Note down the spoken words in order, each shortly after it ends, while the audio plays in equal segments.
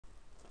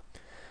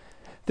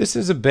This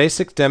is a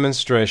basic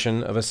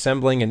demonstration of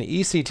assembling an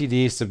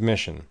eCTD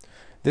submission.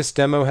 This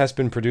demo has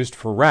been produced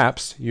for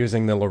RAPS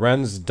using the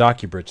LORENZ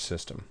docuBridge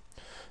system.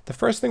 The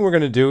first thing we're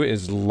going to do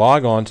is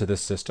log on to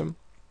this system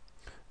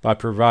by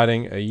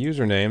providing a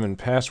username and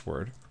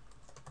password.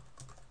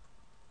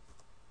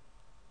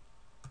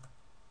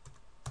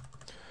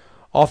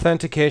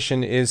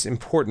 Authentication is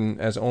important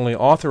as only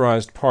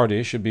authorized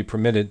parties should be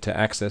permitted to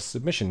access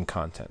submission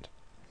content.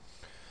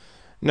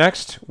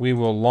 Next, we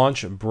will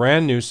launch a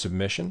brand new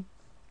submission,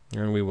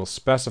 and we will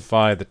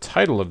specify the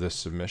title of this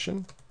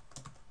submission.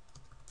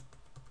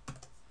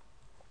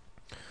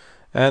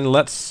 And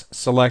let's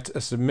select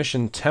a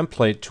submission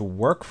template to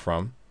work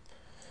from.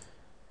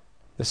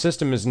 The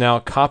system is now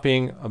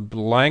copying a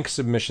blank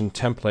submission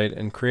template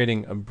and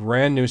creating a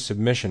brand new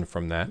submission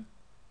from that.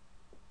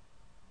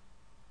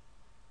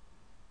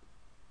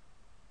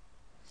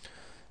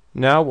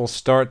 Now we'll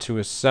start to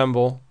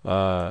assemble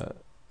the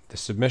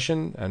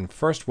submission, and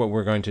first what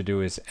we're going to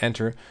do is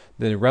enter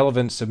the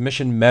relevant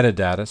submission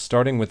metadata,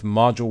 starting with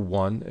Module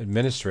 1,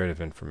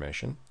 Administrative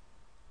Information.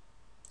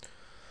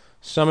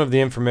 Some of the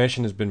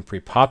information has been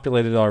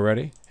pre-populated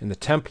already in the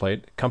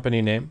template,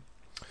 company name,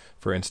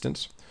 for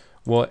instance.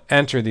 We'll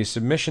enter the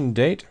submission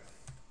date.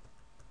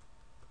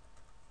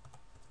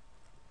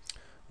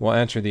 We'll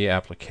enter the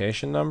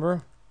application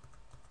number,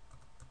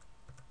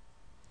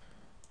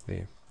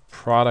 the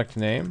product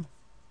name,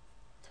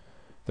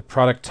 the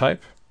product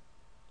type,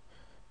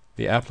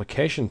 the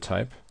application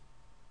type,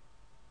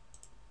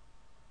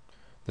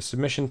 the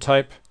submission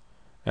type,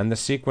 and the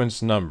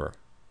sequence number.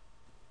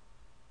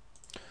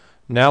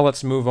 Now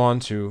let's move on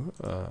to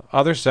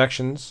other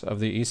sections of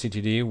the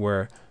eCTD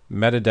where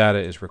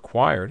metadata is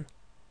required.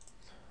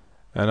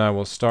 And I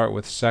will start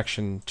with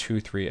section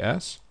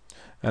 23S,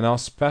 and I'll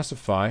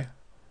specify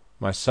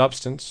my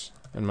substance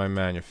and my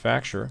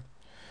manufacturer.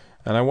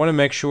 And I want to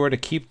make sure to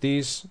keep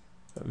these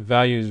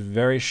values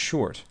very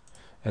short,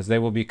 as they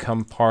will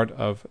become part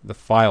of the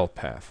file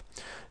path.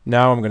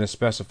 Now I'm going to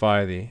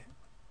specify the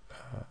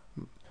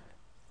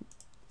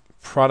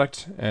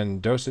product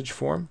and dosage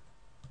form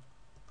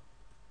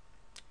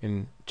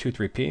in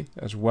 23P,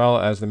 as well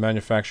as the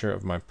manufacturer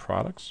of my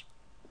products.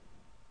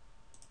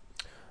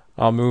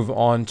 I'll move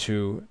on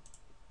to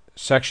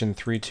section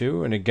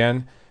 3.2, and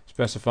again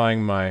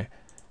specifying my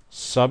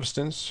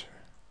substance,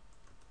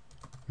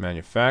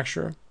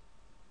 manufacturer,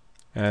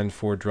 and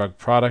for drug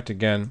product,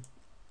 again,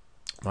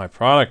 my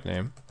product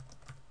name,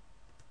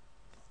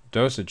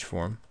 dosage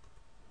form,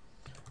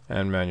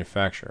 and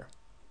manufacturer.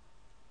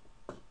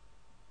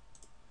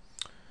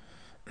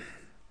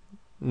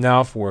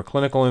 Now for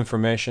clinical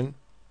information,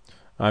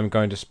 I'm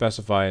going to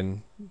specify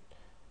in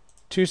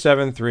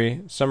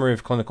 273, Summary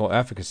of Clinical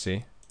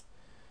Efficacy,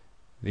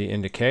 the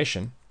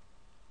indication,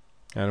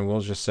 and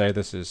we'll just say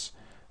this is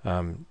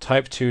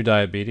type 2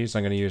 diabetes.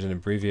 I'm going to use an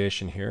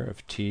abbreviation here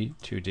of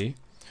T2D.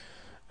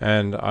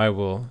 And I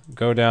will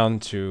go down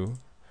to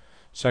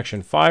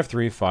section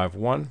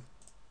 5351,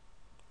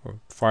 or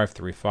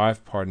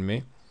 535, pardon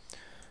me,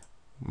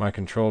 my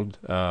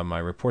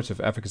reports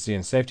of efficacy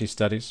and safety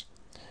studies,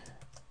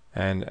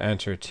 and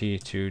enter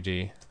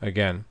T2D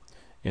again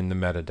in the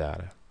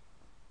metadata.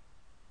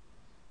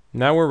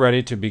 Now we're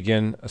ready to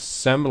begin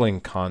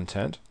assembling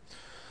content.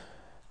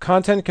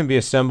 Content can be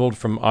assembled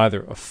from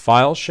either a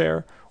file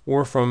share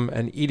or from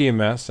an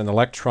EDMS, an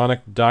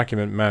electronic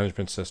document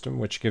management system,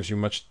 which gives you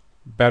much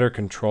better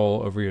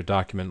control over your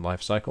document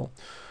lifecycle.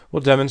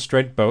 We'll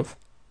demonstrate both,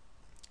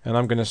 and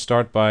I'm going to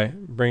start by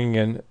bringing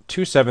in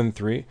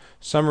 273,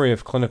 Summary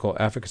of Clinical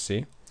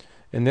Efficacy.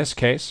 In this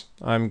case,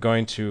 I'm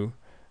going to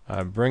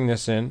bring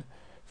this in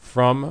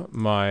from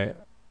my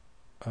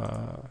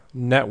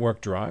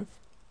network drive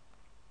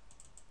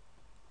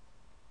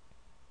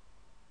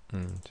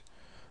and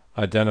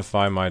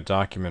identify my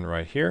document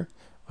right here,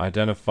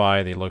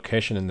 identify the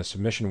location in the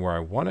submission where I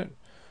want it,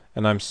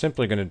 and I'm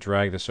simply going to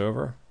drag this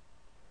over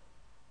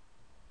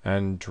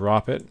and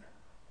drop it.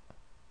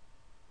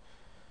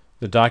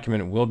 The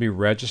document will be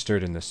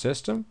registered in the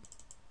system,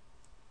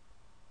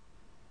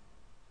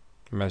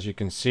 as you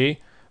can see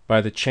by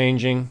the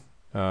changing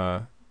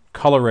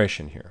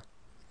coloration here.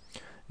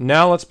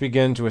 Now let's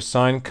begin to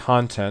assign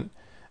content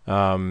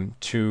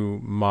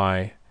to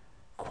my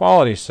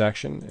quality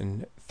section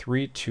in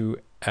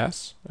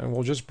 3.2S, and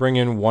we'll just bring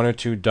in one or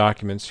two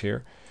documents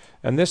here,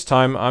 and this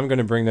time I'm going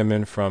to bring them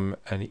in from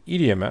an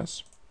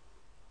EDMS.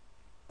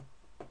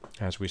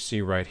 As we see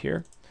right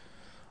here,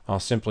 I'll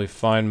simply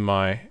find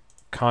my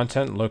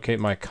content, locate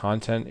my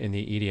content in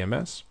the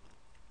EDMS,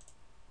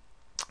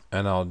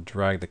 and I'll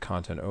drag the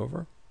content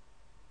over,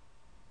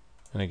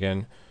 and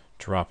again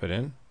drop it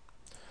in.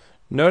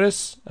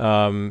 Notice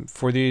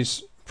for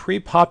these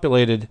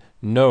pre-populated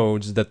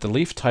nodes that the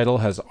leaf title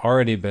has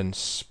already been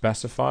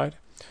specified.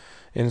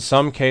 In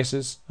some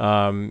cases,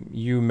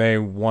 you may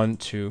want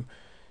to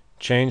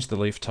change the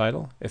leaf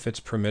title if it's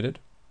permitted.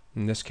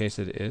 In this case,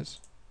 it is.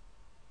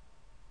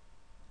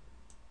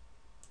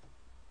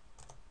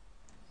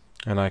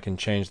 And I can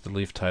change the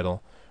leaf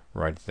title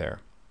right there.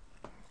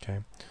 Okay.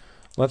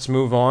 Let's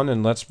move on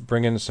and let's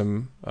bring in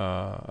some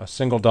a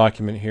single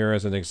document here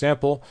as an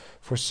example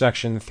for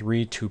section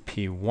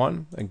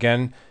 32P1.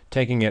 Again,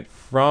 taking it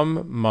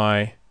from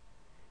my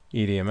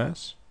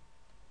EDMS.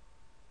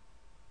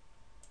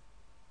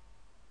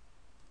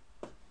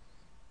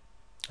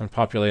 And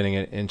populating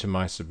it into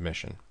my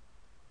submission.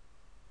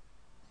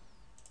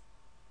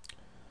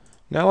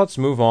 Now let's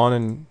move on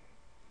and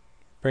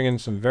bring in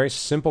some very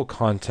simple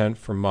content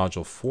for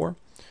Module 4.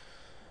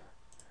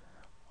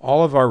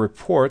 All of our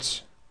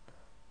reports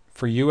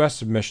for US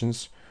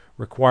submissions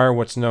require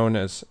what's known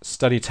as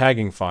study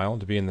tagging file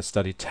to be in the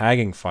study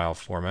tagging file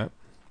format.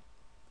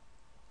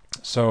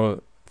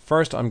 So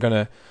first I'm going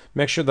to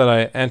make sure that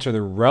I enter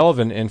the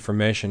relevant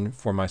information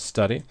for my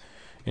study,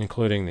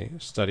 including the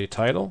study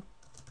title,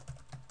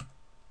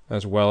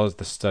 as well as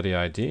the study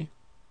ID.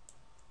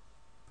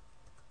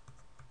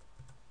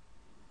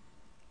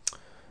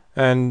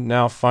 And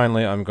now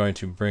finally I'm going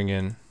to bring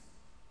in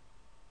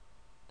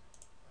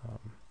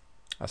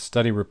a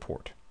study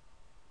report.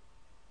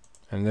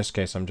 In this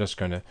case I'm just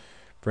going to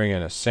bring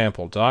in a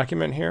sample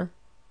document here.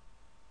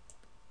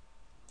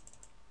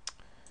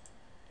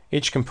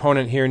 Each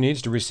component here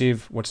needs to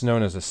receive what's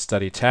known as a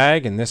study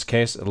tag, in this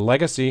case a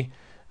legacy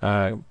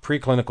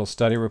preclinical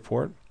study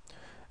report.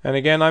 And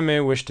again, I may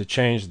wish to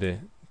change the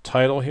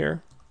title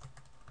here.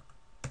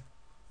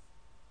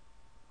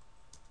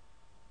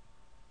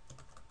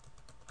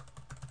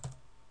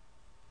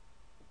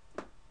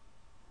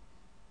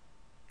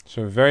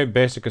 So a very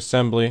basic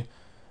assembly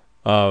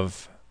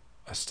of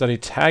a study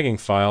tagging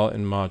file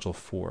in Module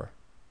 4.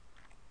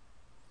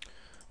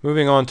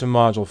 Moving on to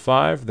Module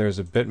 5, there's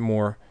a bit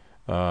more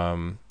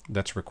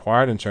that's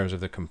required in terms of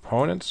the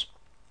components.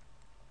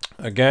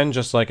 Again,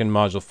 just like in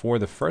Module 4,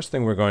 the first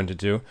thing we're going to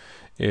do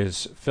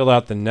is fill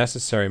out the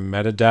necessary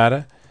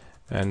metadata.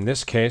 And in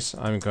this case,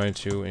 I'm going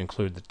to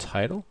include the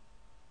title.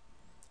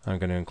 I'm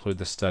going to include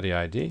the study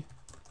ID.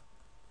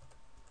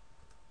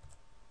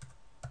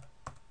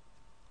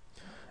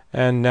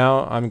 And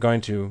now I'm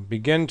going to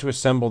begin to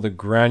assemble the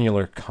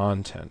granular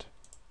content.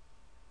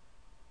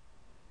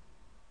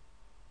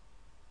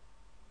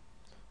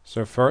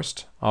 So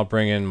first, I'll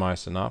bring in my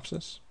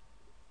synopsis,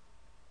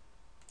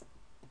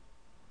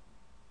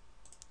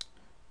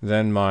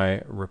 then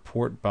my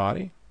report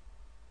body,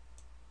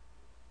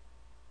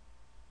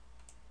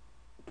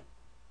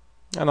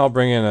 and I'll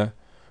bring in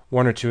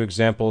one or two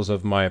examples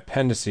of my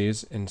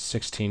appendices in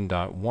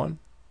 16.1.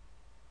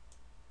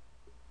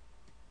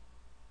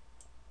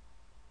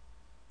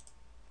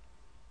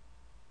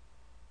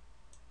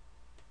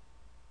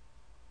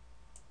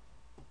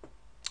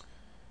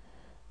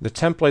 The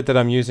template that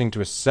I'm using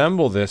to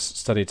assemble this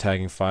study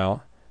tagging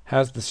file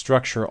has the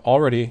structure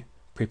already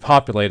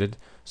pre-populated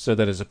so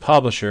that as a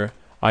publisher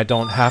I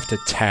don't have to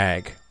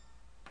tag.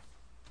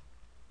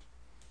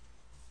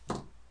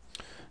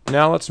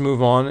 Now let's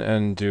move on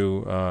and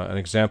do an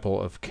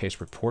example of case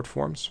report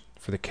forms.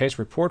 For the case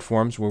report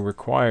forms, we're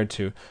required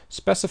to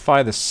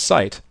specify the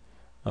site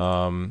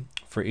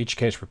for each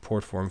case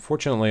report form.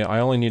 Fortunately, I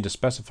only need to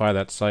specify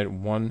that site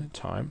one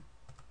time,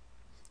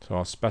 so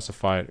I'll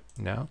specify it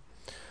now.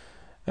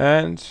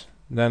 And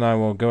then I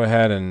will go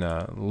ahead and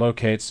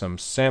locate some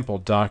sample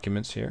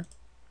documents here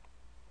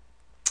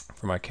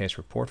for my case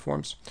report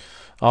forms.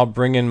 I'll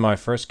bring in my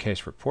first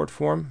case report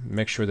form,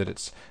 make sure that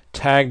it's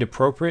tagged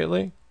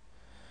appropriately,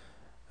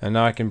 and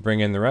now I can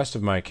bring in the rest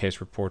of my case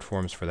report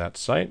forms for that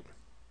site.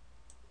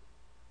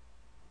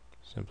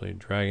 Simply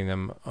dragging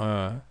them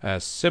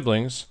as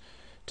siblings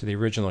to the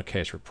original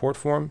case report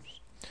forms,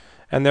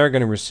 and they're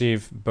going to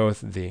receive both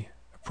the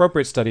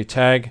appropriate study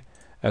tag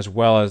as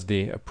well as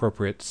the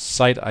appropriate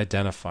site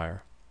identifier.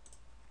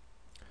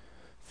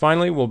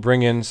 Finally, we'll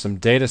bring in some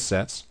data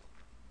sets.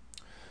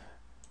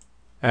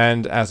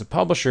 And as a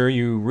publisher,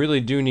 you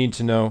really do need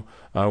to know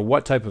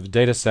what type of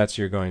data sets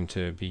you're going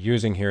to be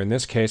using here. In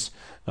this case,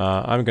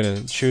 I'm going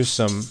to choose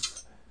some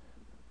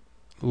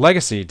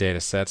legacy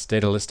data sets,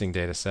 data listing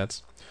data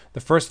sets.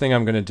 The first thing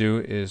I'm going to do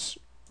is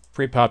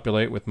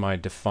pre-populate with my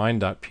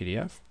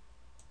define.pdf.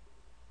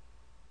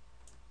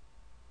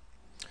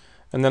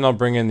 And then I'll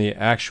bring in the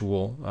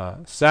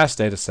actual SAS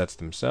data sets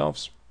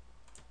themselves.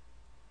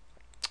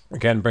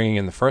 Again, bringing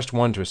in the first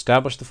one to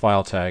establish the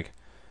file tag,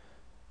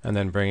 and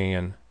then bringing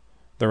in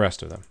the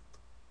rest of them.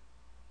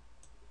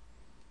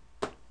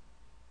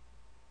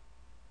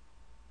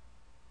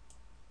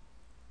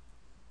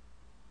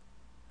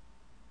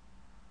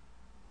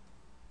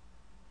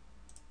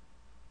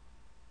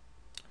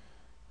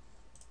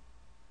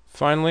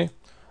 Finally,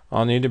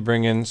 I'll need to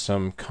bring in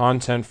some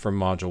content for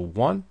Module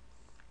 1.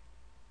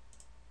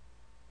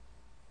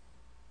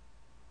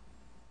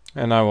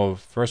 And I will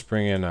first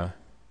bring in a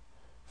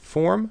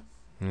form,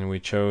 and we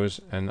chose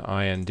an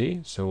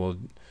IND, so we'll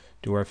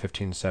do our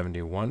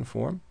 1571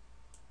 form.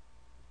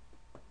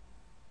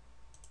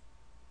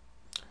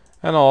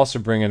 And I'll also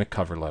bring in a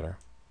cover letter.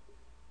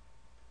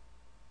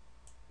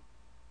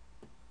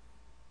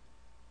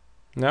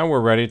 Now we're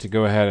ready to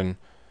go ahead and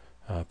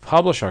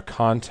publish our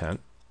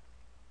content.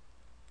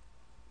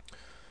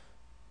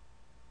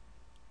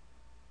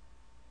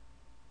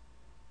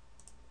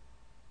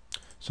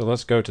 So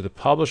let's go to the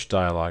Publish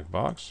dialog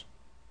box,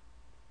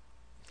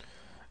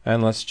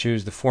 and let's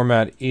choose the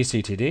format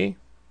ECTD.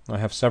 I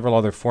have several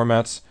other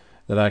formats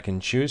that I can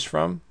choose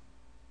from,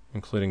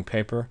 including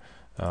paper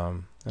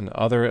and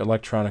other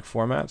electronic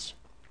formats.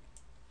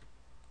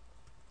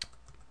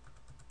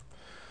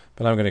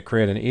 But I'm going to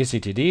create an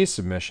ECTD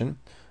submission.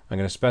 I'm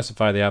going to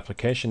specify the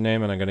application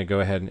name, and I'm going to go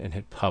ahead and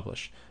hit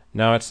Publish.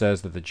 Now it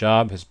says that the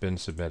job has been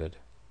submitted.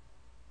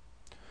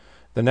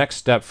 The next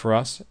step for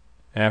us,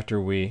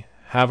 after we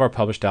have our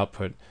published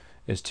output,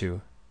 is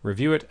to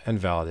review it and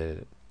validate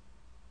it.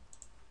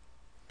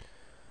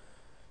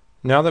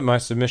 Now that my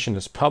submission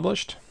is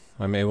published,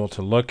 I'm able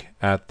to look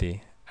at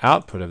the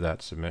output of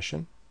that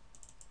submission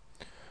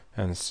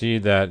and see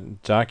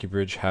that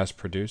docuBridge has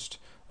produced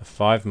a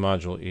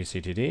 5-module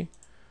ECTD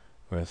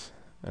with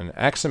an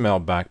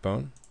XML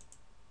backbone,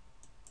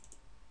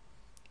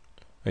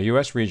 a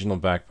US regional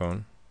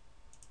backbone,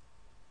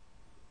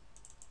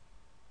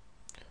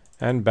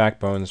 and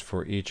backbones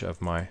for each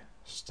of my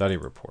study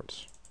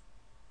reports.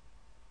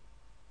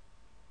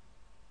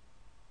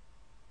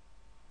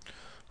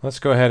 Let's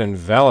go ahead and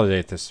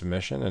validate this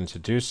submission, and to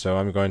do so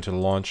I'm going to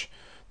launch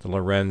the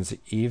LORENZ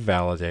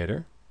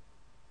eValidator.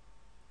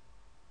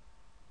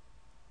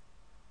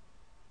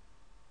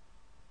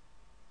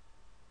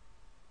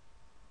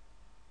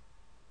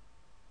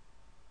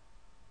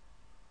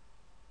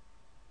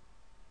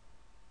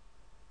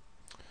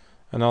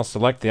 And I'll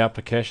select the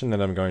application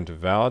that I'm going to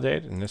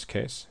validate, in this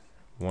case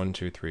 1,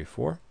 2, 3,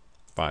 4,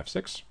 5,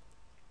 6.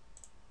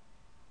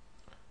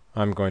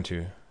 I'm going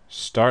to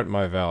start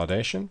my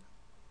validation.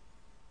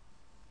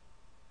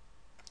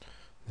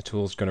 The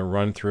tool is going to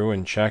run through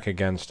and check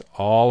against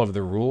all of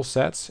the rule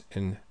sets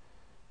in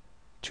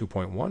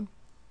 2.1.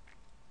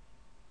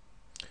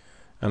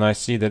 And I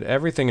see that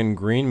everything in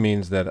green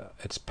means that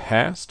it's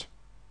passed.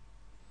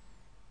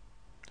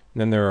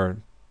 And then there are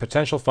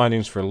potential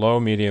findings for low,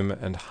 medium,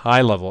 and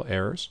high level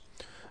errors.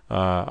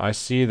 I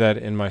see that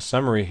in my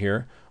summary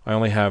here, I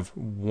only have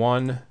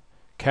one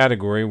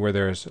category where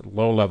there's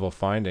low level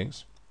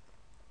findings.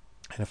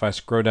 And if I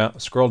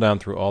scroll down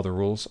through all the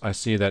rules, I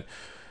see that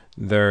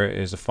there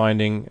is a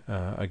finding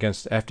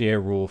against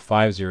FDA Rule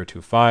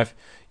 5025.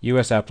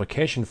 US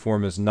application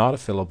form is not a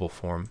fillable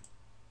form.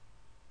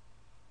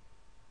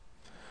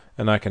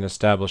 And I can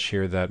establish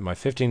here that my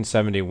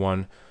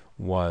 1571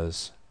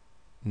 was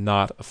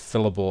not a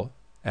fillable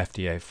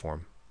FDA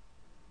form.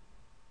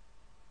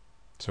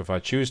 So if I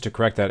choose to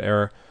correct that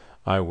error,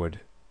 I would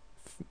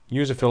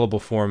use a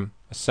fillable form,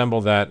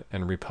 assemble that,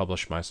 and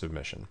republish my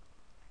submission.